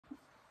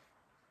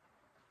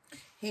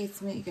Hey,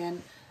 it's me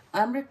again.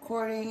 I'm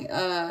recording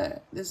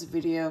this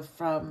video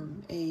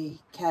from a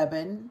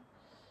cabin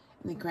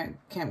in the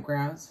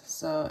campgrounds,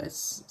 so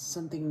it's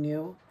something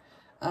new.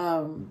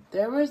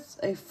 There was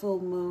a full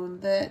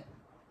moon that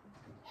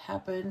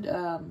happened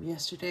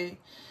yesterday.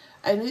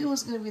 I knew it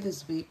was going to be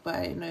this week, but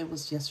I know it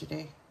was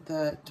yesterday,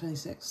 the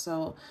 26th,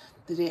 so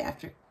the day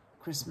after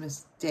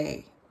Christmas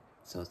Day.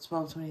 So it's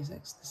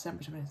 12/26,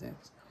 December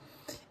 26th.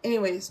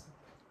 Anyways,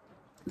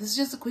 this is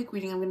just a quick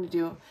reading I'm going to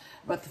do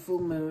about the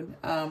full moon.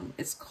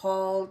 It's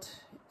called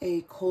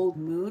a cold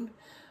moon,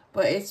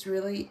 but it's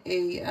really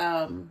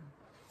a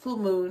full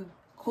moon,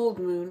 cold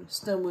moon,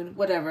 snow moon,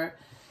 whatever.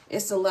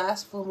 It's the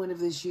last full moon of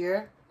this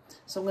year.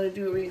 So I'm going to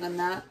do a reading on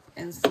that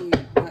and see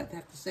what they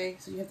have to say.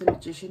 So you have the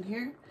Magician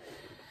here.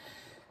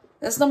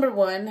 That's number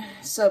one.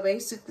 So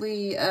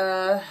basically,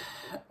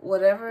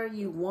 whatever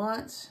you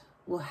want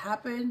will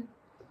happen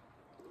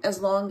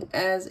as long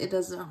as it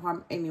doesn't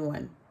harm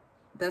anyone.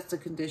 That's the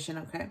condition,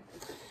 okay?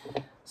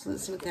 So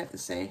let's see what they have to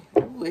say.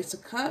 Ooh, Ace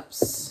of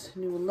Cups,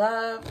 new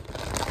love.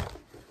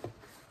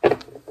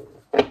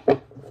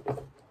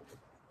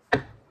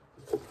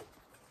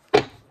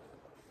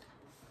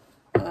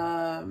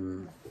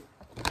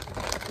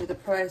 You're the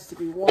prize to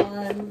be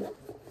won.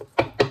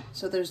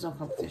 So there's no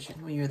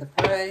competition. When you're the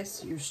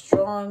prize, you're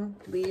strong,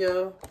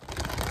 Leo.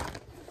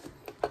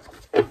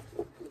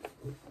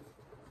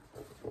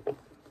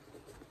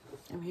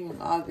 I'm hearing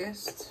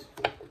August.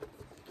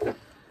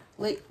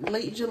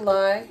 Late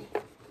July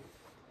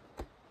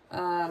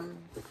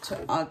to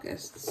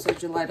August. So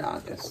July to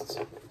August.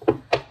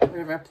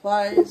 Whatever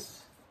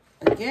applies.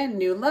 Again,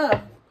 new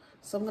love.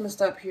 So I'm going to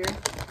stop here.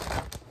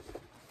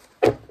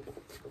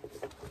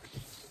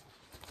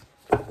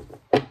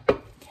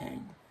 Okay.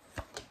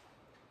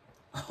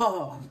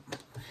 Oh,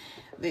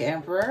 the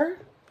Emperor.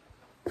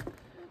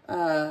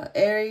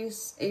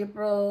 Aries,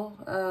 April.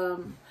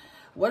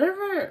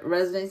 Whatever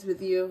resonates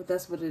with you,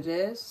 that's what it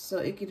is. So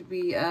it could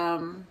be...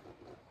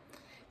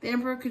 the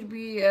Emperor could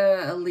be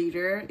a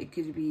leader. It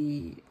could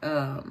be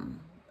a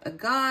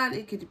god.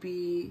 It could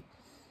be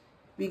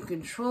being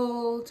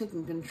controlled,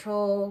 taking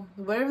control.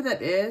 Whatever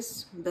that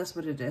is, that's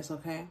what it is,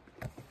 okay?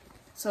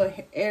 So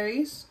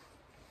Aries,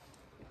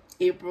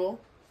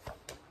 April.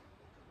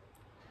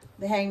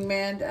 The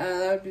Hangman,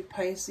 that would be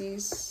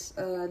Pisces,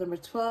 number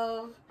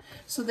 12.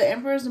 So the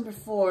Emperor is number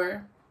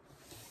 4.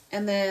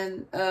 And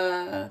then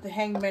the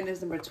Hangman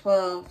is number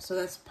 12. So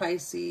that's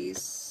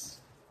Pisces.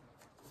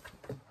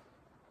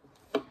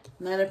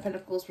 Nine of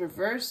Pentacles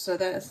reversed, so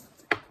that's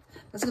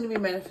going to be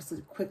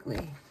manifested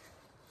quickly.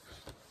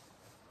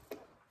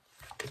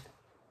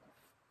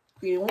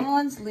 Queen of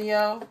Wands,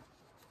 Leo.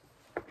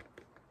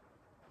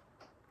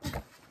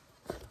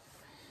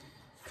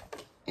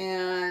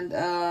 And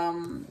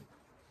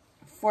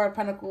Four of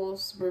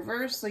Pentacles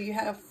reversed, so you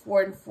have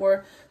 4 and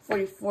 4.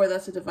 44,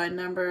 that's a divine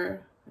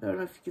number. I don't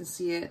know if you can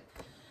see it.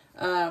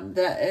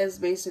 That is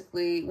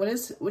basically, when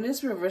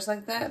it's reversed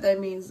like that, that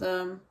means...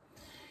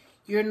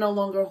 you're no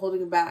longer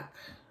holding back.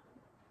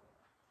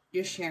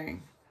 You're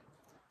sharing.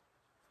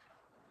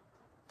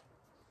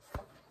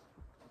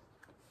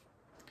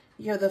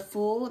 You have the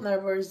Fool,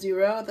 number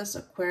 0. That's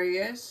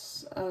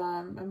Aquarius.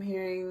 I'm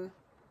hearing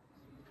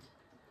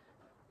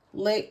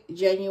late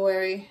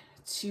January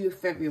to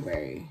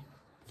February.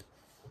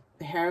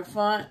 The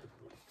Hierophant.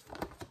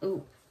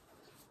 Ooh.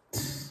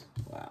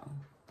 Wow.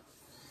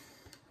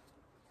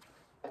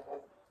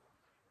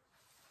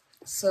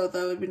 So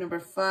that would be number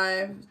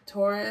 5,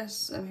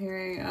 Taurus. I'm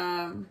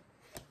hearing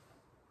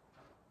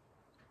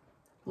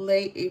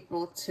late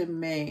April to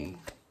May.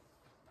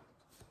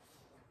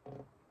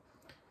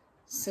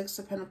 6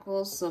 of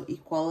Pentacles, so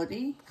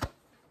equality.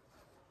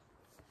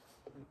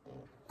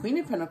 Queen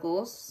of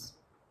Pentacles,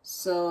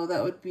 so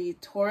that would be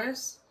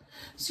Taurus.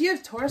 So you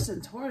have Taurus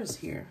and Taurus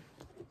here.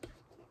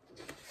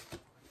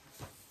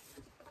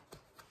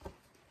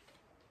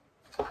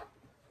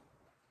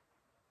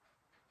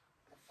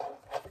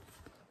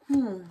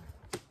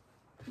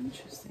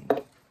 Interesting.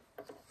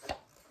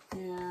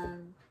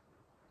 And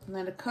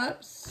Nine of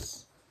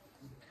Cups.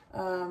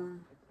 So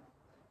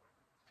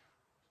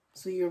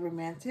you're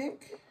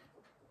romantic,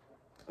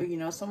 or you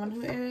know someone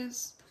who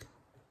is.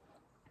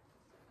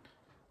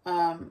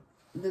 The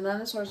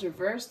Nine of Swords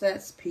reversed.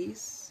 That's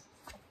peace.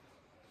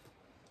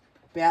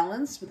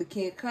 Balance with the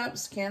King of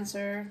Cups,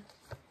 Cancer.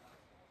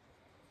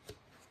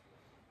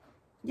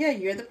 Yeah,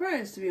 you're the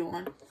prize to be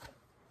won.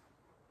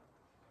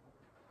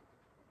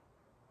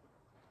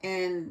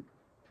 And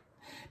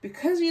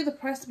because you're the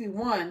prize to be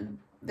won,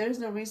 there's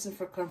no reason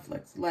for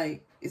conflict.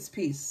 Like, it's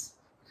peace.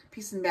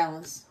 Peace and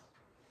balance.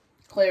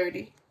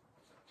 Clarity.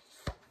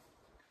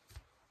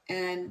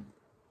 And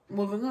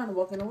moving on,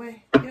 walking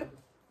away. Yep.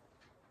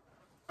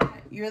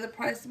 You're the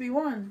prize to be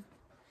won.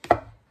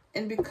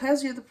 And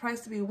because you're the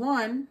prize to be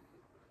won,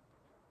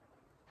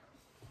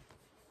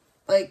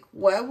 like,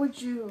 why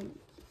would you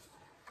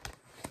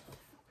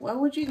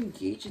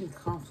engage in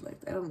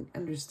conflict? I don't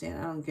understand.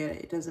 I don't get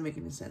it. It doesn't make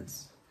any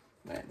sense.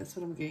 But that's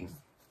what I'm getting.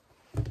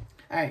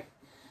 All right.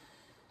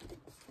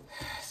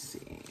 Let's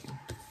see.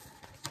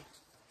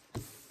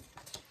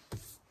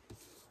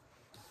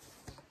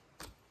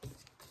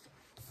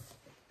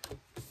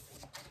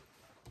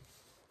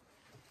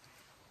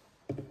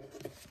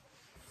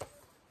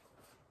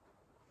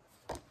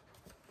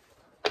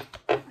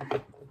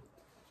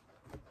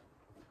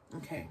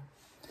 Okay.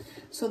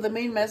 So the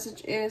main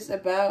message is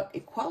about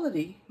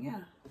equality.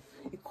 Yeah.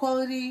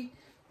 Equality,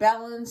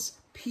 balance,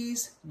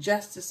 peace,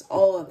 justice,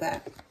 all of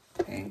that.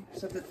 Okay.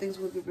 So that things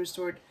will be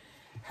restored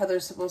how they're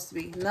supposed to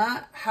be.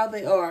 Not how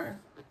they are.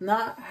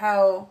 Not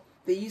how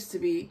they used to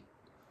be.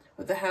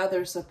 But how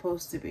they're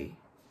supposed to be.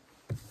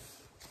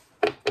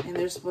 And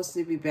they're supposed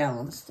to be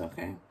balanced.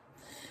 Okay.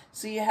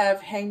 So you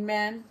have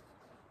Hangman,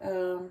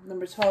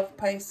 number 12,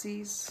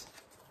 Pisces.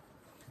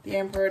 The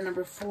Emperor,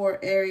 number 4,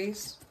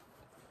 Aries.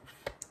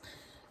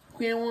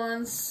 Queen of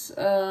Wands,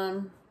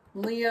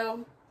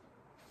 Leo.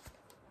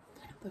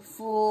 The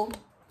Fool,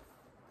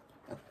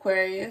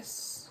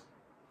 Aquarius.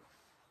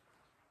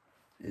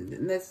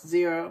 And that's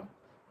 0.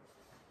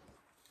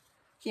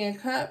 King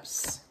of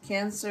Cups,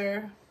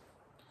 Cancer.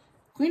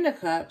 Queen of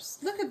Cups.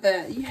 Look at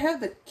that. You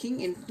have the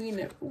King and Queen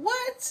of...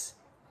 What?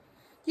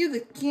 You have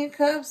the King of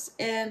Cups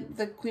and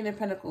the Queen of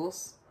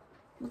Pentacles.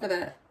 Look at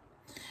that.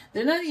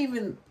 They're not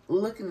even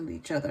looking at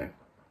each other.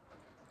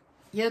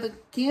 You have the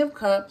King of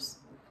Cups,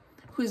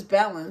 who's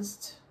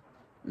balanced.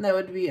 And that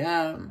would be,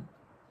 King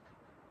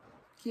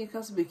of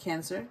Cups would be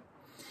Cancer.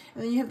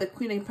 And then you have the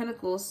Queen of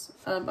Pentacles,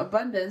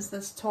 Abundance,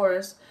 that's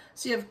Taurus.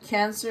 So you have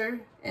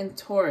Cancer and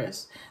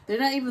Taurus. They're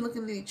not even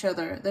looking at each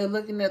other. They're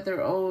looking at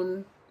their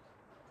own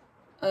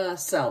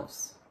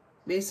selves.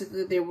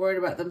 Basically, they're worried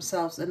about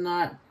themselves and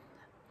not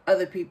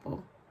other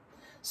people.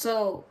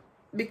 So,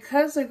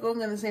 because they're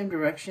going in the same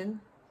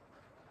direction,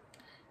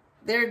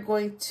 they're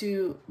going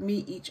to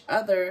meet each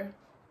other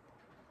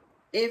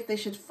if they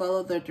should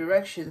follow their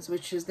directions,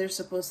 which is they're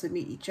supposed to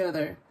meet each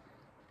other.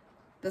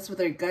 That's what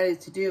they're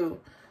guided to do.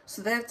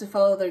 So they have to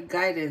follow their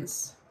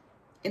guidance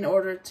in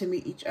order to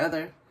meet each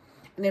other.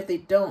 And if they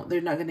don't,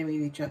 they're not going to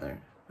meet each other.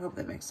 I hope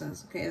that makes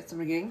sense. Okay, that's the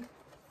beginning.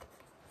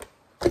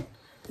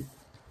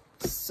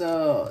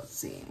 So, let's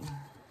see.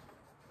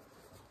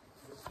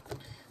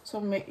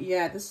 So,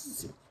 yeah, this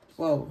is...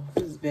 Whoa,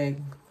 this is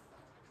big.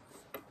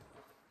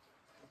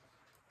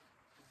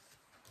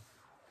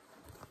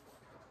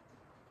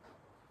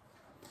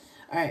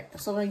 Alright,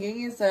 so what I'm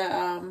getting is that,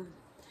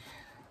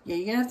 yeah,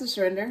 you're going to have to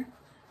surrender.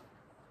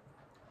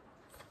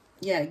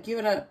 Yeah, give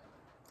it up.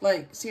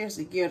 Like,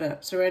 seriously, give it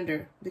up.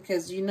 Surrender.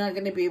 Because you're not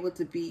going to be able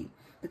to beat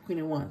the Queen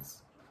of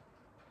Wands.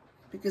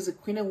 Because the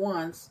Queen of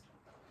Wands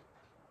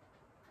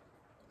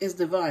is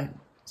divine.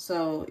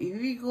 So,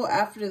 if you go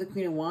after the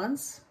Queen of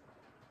Wands,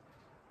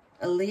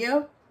 a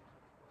Leo,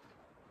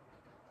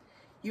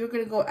 you're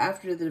going to go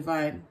after the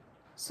divine.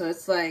 So,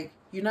 it's like,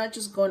 you're not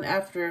just going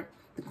after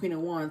the Queen of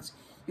Wands.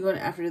 You're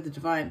going after the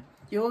divine.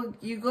 You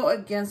go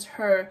against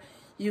her.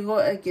 You go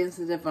against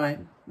the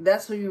divine.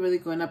 That's what you're really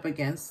going up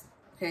against.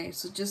 Okay,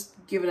 so just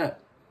give it up.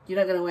 You're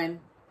not going to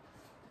win.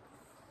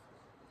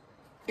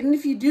 And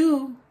if you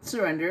do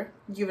surrender,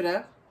 give it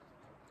up,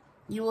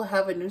 you will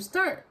have a new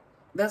start.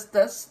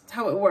 That's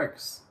how it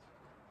works.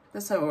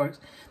 That's how it works.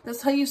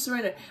 That's how you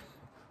surrender.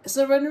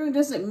 Surrendering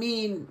doesn't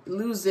mean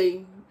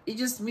losing. It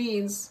just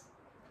means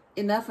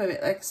enough of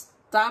it. Like,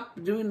 stop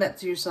doing that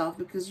to yourself,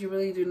 because you're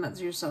really doing that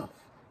to yourself.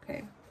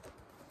 Okay.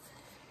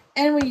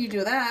 And when you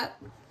do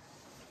that,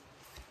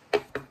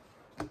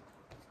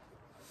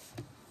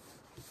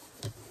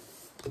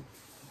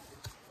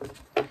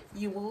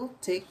 you will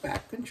take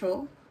back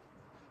control.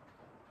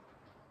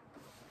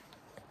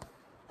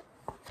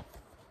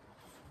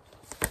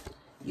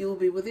 You will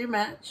be with your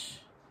match,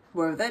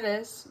 wherever that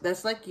is.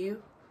 That's like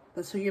you.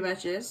 That's who your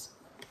match is.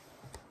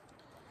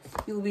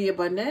 You will be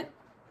abundant,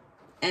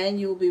 and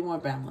you will be more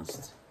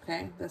balanced.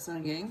 Okay, that's what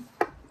I'm getting.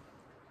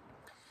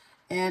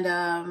 And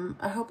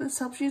I hope this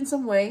helps you in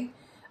some way.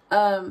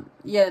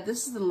 Yeah,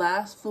 this is the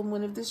last full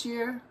moon of this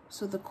year.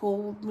 So the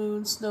cold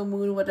moon, snow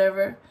moon,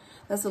 whatever.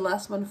 That's the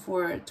last one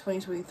for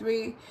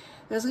 2023.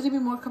 There's going to be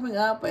more coming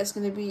up, but it's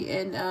going to be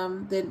in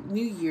the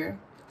new year,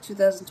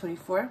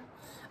 2024.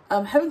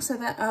 Having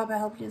said that, I hope I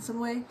helped you in some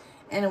way,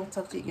 and I will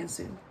talk to you again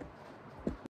soon.